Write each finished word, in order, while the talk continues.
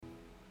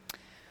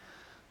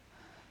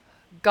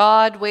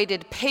God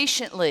waited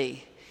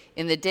patiently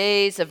in the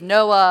days of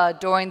Noah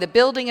during the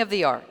building of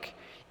the ark,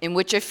 in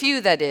which a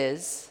few, that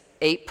is,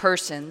 8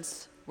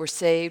 persons, were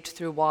saved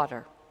through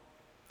water.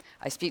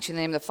 I speak to you in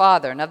the name of the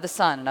Father, and of the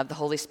Son, and of the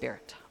Holy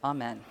Spirit.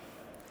 Amen.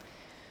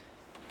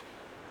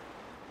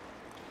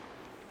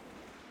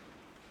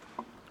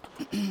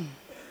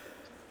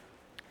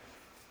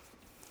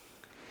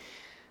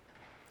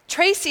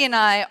 Tracy and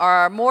I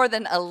are more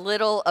than a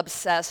little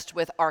obsessed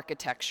with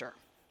architecture.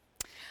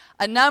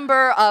 A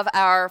number of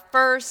our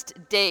first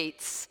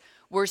dates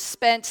were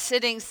spent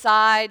sitting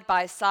side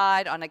by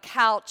side on a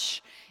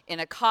couch in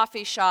a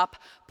coffee shop,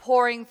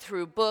 poring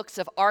through books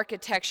of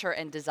architecture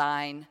and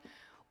design,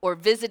 or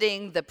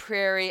visiting the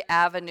Prairie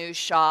Avenue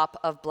Shop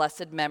of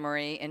Blessed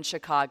Memory in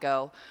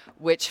Chicago,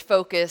 which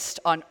focused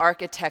on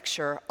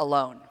architecture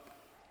alone.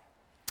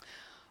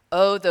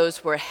 Oh,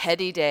 those were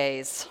heady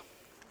days.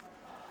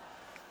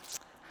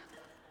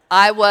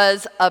 I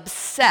was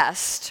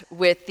obsessed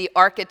with the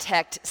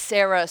architect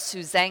Sarah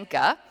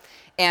Susanka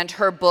and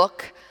her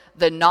book,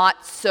 The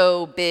Not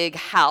So Big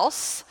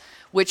House,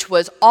 which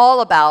was all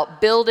about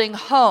building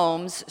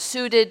homes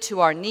suited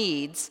to our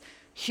needs,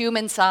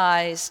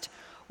 human-sized,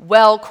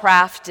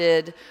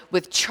 well-crafted,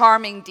 with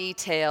charming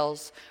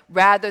details,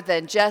 rather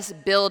than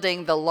just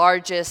building the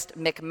largest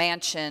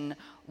McMansion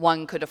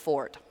one could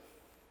afford.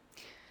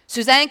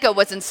 Susanka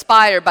was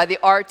inspired by the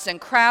arts and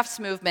crafts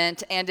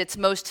movement and its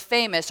most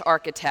famous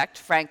architect,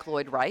 Frank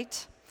Lloyd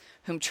Wright,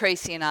 whom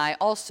Tracy and I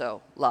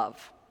also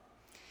love.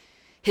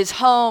 His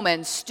home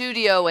and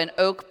studio in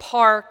Oak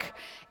Park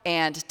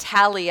and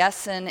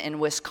Taliesin in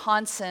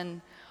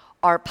Wisconsin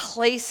are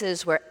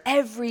places where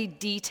every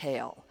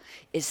detail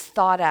is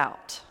thought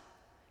out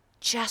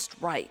just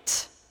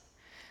right.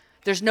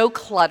 There's no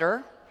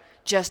clutter,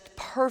 just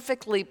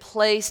perfectly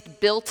placed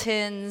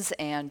built-ins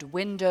and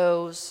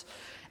windows,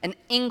 an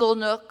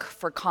inglenook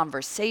for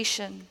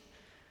conversation,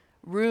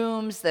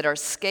 rooms that are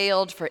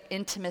scaled for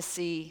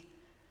intimacy,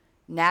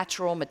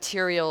 natural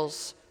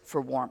materials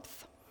for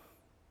warmth.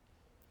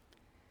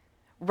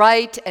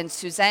 Wright and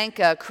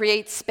Susanka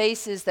create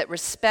spaces that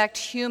respect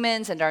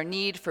humans and our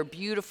need for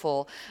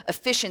beautiful,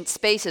 efficient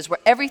spaces where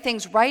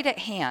everything's right at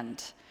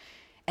hand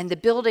and the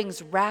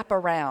buildings wrap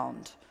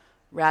around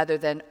rather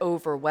than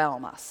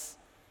overwhelm us.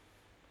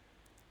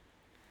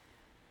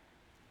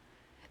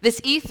 This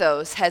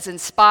ethos has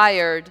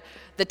inspired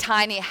the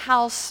tiny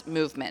house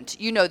movement.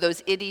 You know,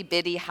 those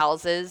itty-bitty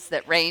houses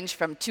that range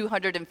from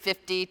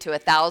 250 to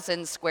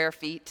 1,000 square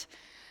feet.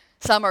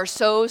 Some are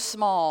so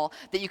small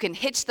that you can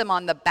hitch them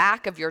on the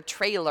back of your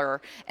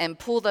trailer and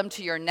pull them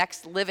to your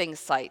next living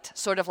site,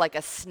 sort of like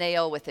a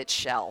snail with its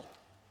shell.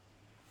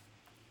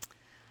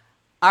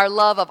 Our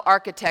love of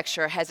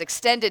architecture has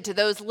extended to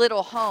those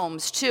little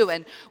homes, too,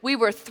 and we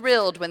were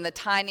thrilled when the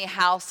tiny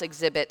house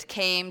exhibit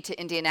came to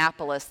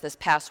Indianapolis this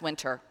past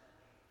winter.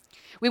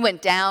 We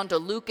went down to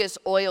Lucas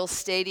Oil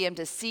Stadium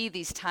to see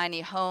these tiny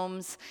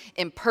homes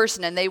in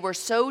person, and they were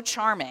so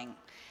charming.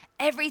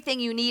 Everything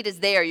you need is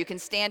there. You can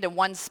stand in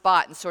one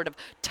spot and sort of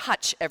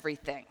touch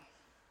everything.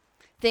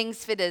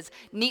 Things fit as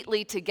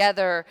neatly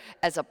together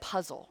as a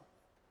puzzle.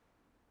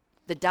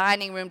 The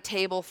dining room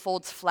table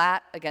folds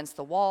flat against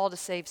the wall to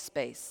save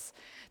space.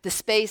 The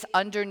space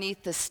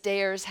underneath the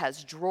stairs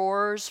has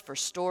drawers for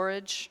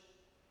storage.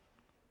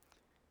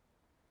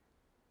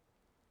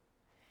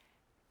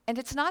 And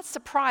it's not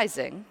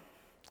surprising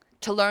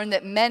to learn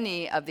that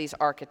many of these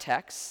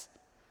architects,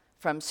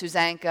 from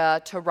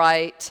Susanka to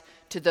Wright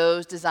to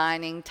those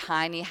designing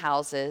tiny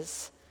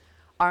houses,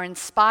 are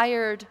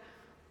inspired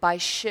by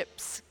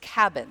ships'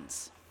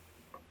 cabins.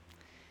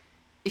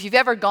 If you've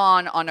ever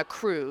gone on a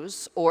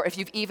cruise, or if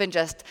you've even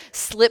just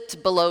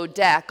slipped below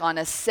deck on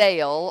a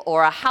sail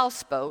or a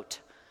houseboat,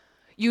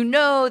 you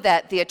know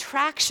that the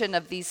attraction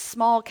of these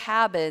small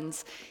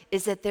cabins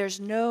is that there's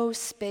no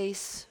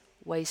space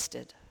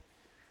wasted.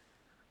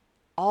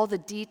 All the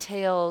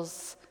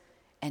details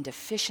and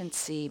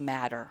efficiency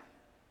matter.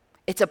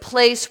 It's a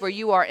place where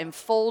you are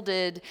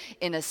enfolded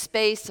in a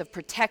space of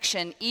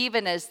protection,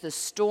 even as the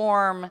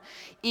storm,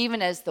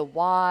 even as the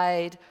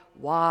wide,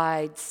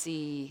 wide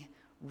sea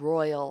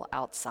roil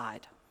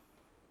outside.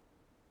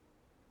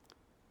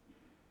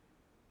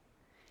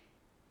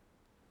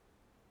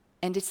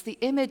 And it's the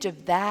image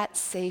of that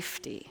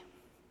safety,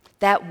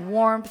 that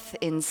warmth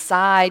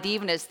inside,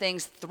 even as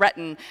things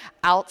threaten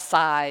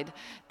outside,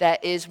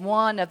 that is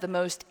one of the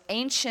most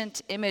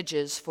ancient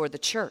images for the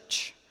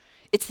church.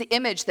 It's the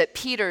image that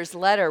Peter's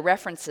letter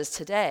references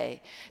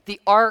today,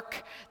 the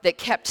ark that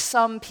kept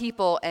some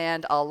people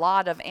and a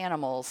lot of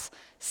animals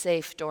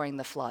safe during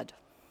the flood.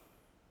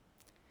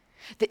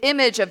 The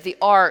image of the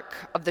ark,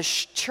 of the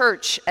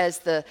church as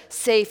the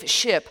safe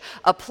ship,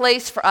 a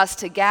place for us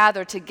to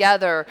gather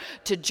together,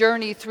 to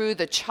journey through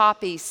the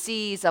choppy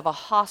seas of a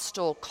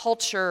hostile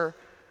culture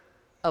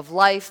of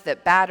life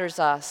that batters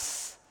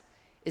us,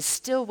 is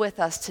still with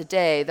us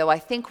today, though I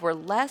think we're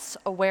less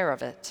aware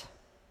of it.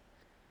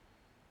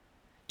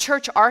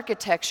 Church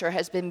architecture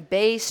has been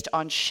based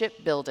on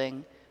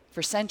shipbuilding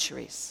for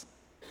centuries.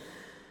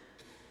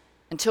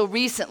 Until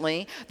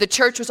recently, the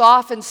church was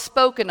often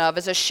spoken of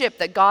as a ship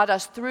that got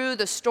us through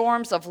the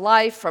storms of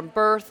life from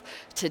birth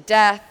to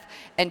death,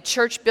 and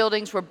church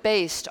buildings were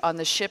based on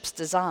the ship's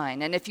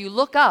design. And if you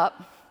look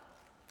up,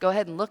 go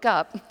ahead and look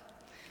up,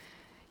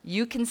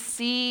 you can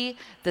see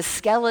the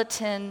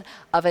skeleton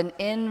of an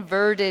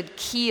inverted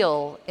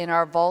keel in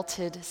our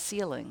vaulted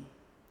ceiling.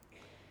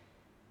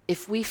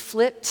 If we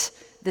flipped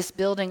this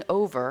building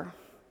over,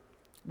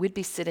 we'd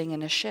be sitting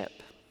in a ship.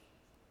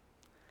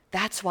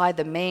 That's why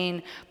the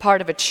main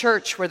part of a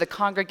church where the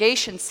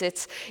congregation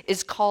sits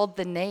is called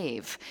the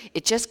nave.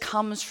 It just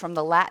comes from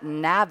the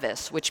Latin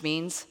navis, which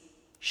means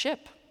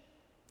ship,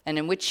 and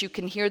in which you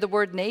can hear the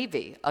word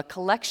navy, a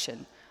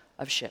collection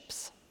of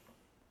ships.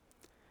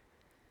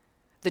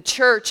 The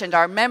church and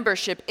our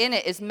membership in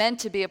it is meant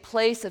to be a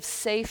place of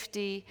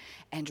safety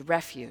and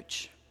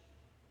refuge,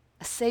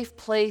 a safe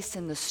place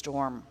in the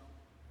storm.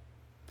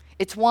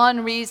 It's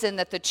one reason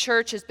that the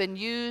church has been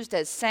used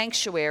as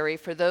sanctuary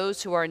for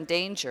those who are in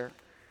danger.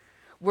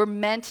 We're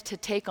meant to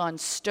take on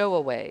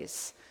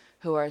stowaways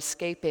who are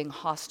escaping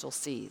hostile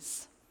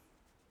seas.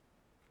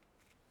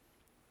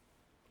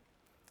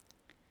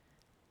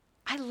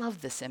 I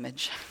love this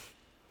image.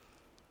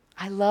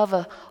 I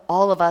love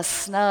all of us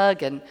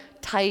snug and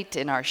tight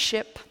in our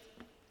ship,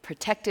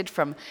 protected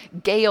from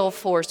gale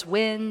force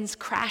winds,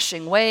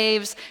 crashing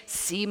waves,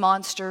 sea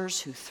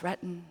monsters who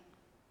threaten.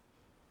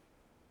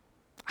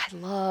 I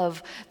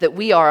love that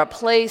we are a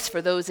place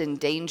for those in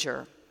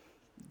danger,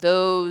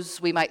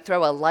 those we might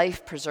throw a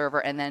life preserver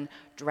and then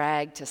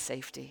drag to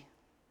safety.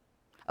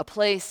 A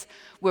place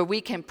where we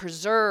can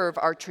preserve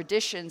our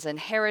traditions and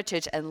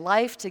heritage and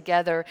life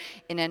together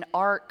in an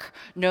ark,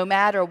 no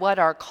matter what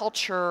our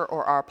culture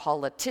or our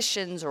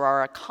politicians or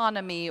our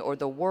economy or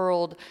the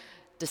world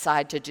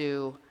decide to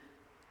do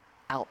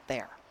out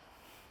there.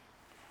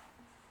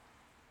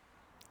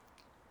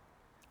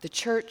 The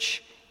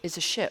church is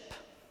a ship,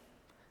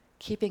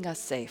 keeping us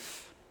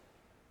safe.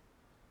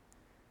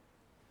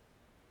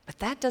 But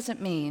that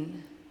doesn't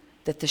mean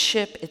that the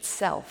ship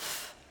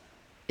itself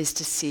is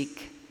to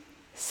seek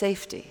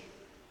safety.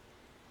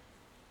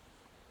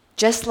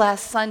 Just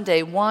last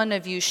Sunday, one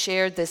of you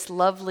shared this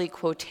lovely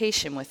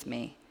quotation with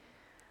me.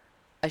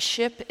 A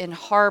ship in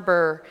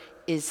harbor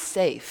is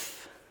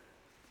safe,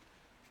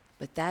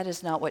 but that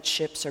is not what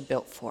ships are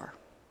built for.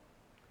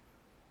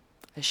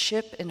 A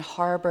ship in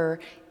harbor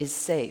is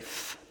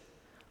safe,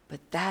 but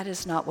that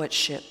is not what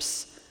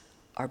ships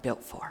are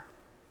built for.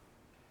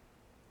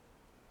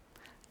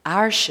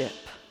 Our ship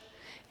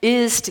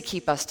is to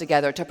keep us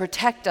together, to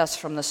protect us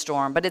from the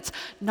storm, but it's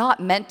not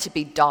meant to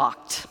be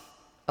docked,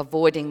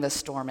 avoiding the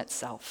storm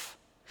itself.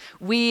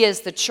 We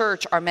as the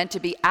church are meant to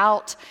be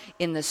out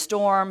in the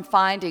storm,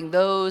 finding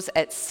those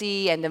at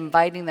sea and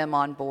inviting them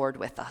on board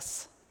with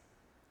us.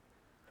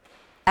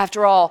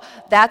 After all,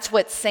 that's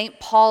what St.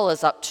 Paul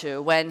is up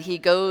to when he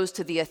goes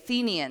to the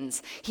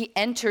Athenians. He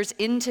enters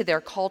into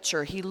their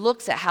culture. He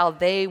looks at how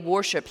they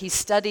worship. He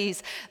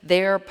studies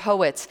their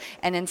poets.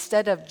 And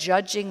instead of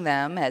judging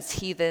them as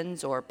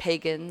heathens or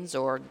pagans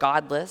or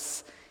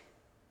godless,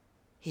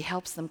 he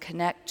helps them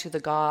connect to the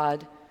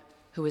God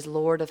who is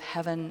Lord of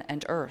heaven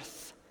and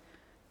earth,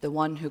 the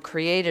one who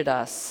created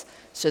us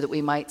so that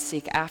we might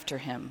seek after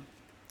him,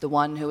 the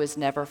one who is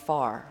never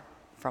far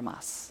from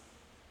us.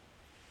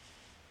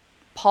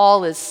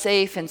 Paul is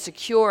safe and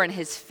secure in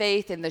his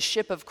faith in the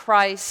ship of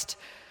Christ,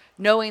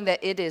 knowing that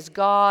it is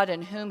God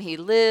in whom he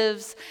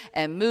lives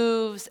and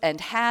moves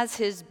and has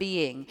his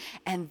being,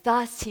 and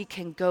thus he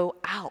can go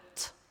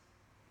out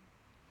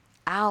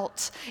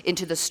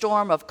into the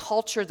storm of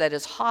culture that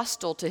is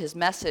hostile to his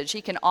message.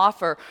 He can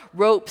offer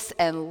ropes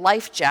and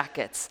life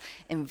jackets,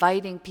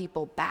 inviting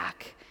people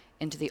back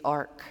into the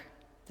ark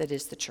that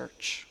is the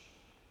church.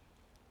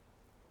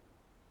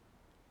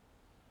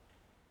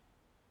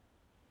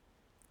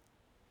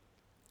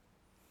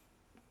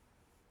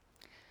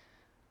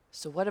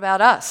 So what about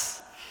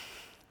us?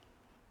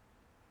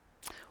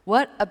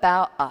 What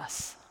about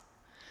us?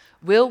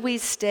 Will we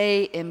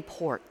stay in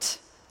port,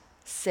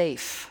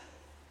 safe,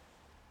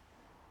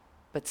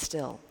 but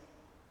still?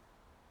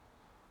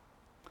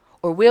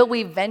 Or will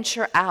we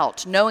venture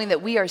out, knowing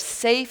that we are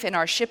safe in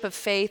our ship of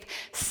faith,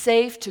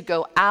 safe to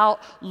go out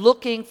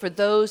looking for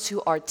those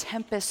who are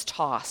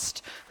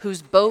tempest-tossed,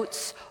 whose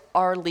boats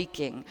are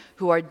leaking,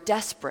 who are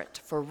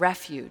desperate for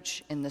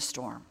refuge in the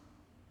storm?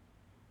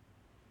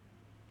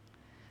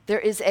 There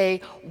is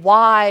a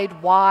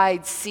wide,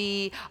 wide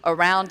sea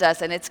around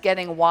us, and it's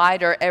getting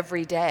wider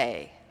every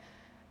day.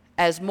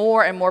 As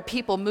more and more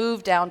people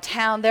move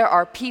downtown, there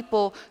are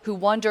people who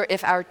wonder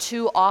if our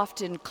too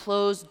often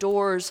closed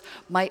doors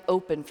might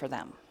open for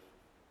them.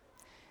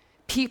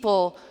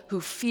 People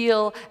who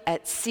feel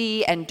at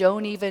sea and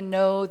don't even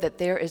know that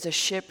there is a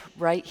ship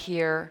right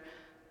here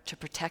to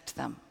protect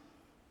them.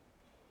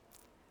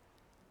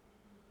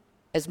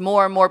 As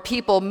more and more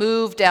people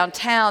move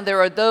downtown,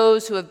 there are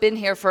those who have been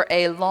here for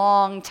a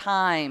long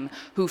time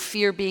who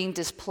fear being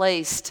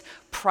displaced,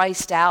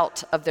 priced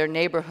out of their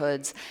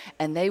neighborhoods,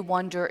 and they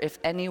wonder if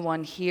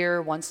anyone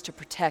here wants to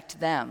protect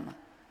them,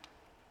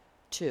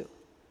 too.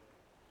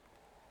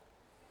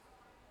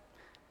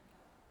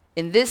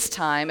 In this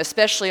time,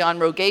 especially on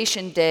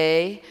Rogation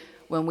Day,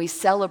 when we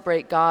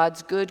celebrate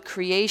God's good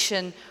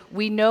creation,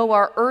 we know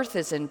our earth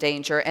is in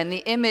danger, and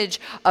the image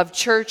of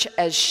church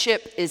as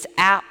ship is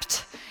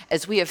apt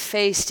as we have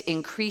faced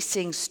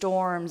increasing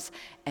storms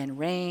and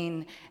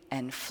rain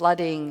and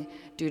flooding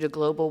due to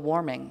global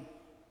warming.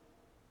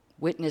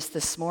 Witness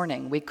this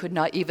morning, we could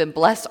not even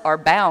bless our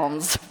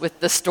bounds with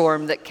the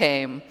storm that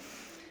came.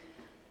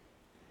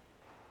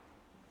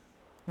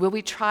 Will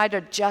we try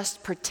to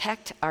just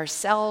protect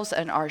ourselves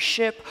and our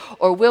ship,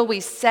 or will we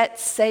set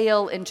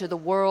sail into the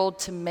world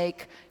to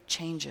make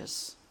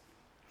changes?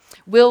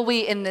 Will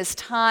we, in this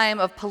time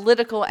of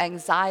political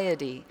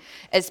anxiety,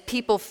 as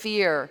people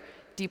fear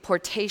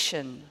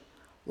deportation,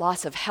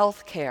 loss of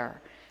health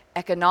care,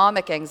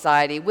 economic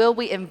anxiety, will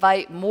we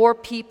invite more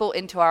people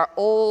into our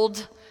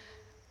old,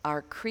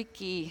 our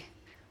creaky,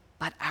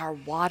 but our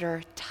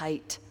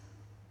watertight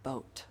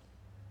boat?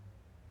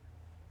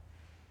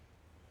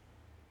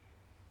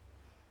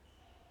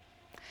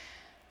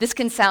 This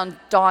can sound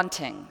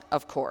daunting,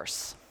 of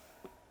course.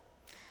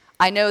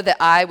 I know that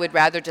I would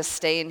rather just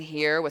stay in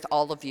here with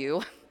all of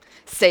you,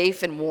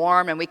 safe and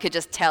warm, and we could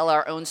just tell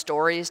our own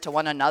stories to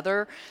one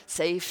another,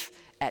 safe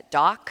at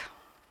dock.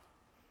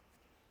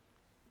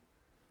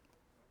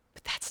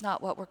 But that's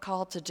not what we're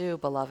called to do,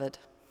 beloved.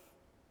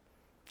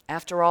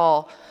 After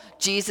all,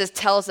 Jesus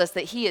tells us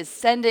that he is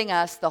sending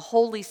us the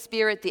Holy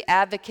Spirit, the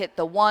advocate,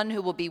 the one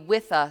who will be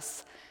with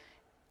us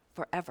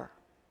forever.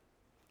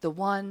 The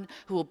one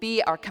who will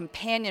be our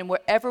companion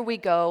wherever we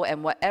go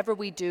and whatever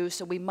we do,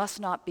 so we must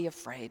not be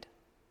afraid.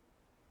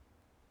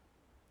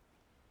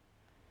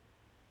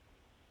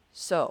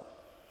 So,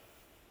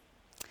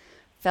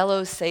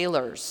 fellow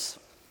sailors,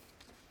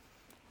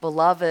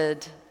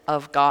 beloved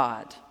of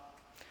God,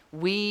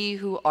 we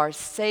who are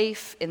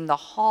safe in the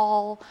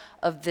hall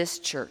of this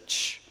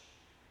church,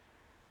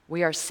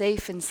 we are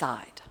safe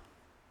inside.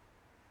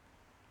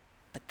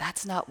 But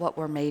that's not what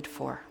we're made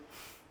for.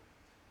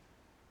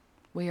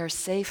 We are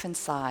safe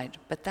inside,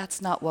 but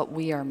that's not what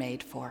we are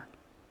made for.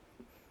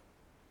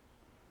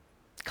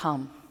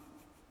 Come,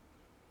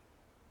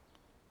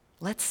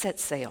 let's set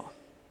sail,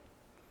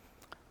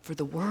 for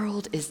the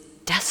world is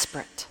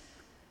desperate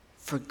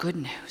for good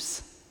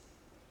news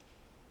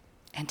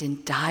and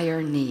in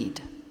dire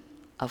need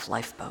of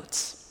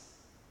lifeboats.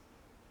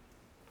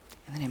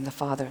 In the name of the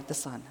Father, the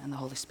Son, and the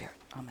Holy Spirit.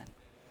 Amen.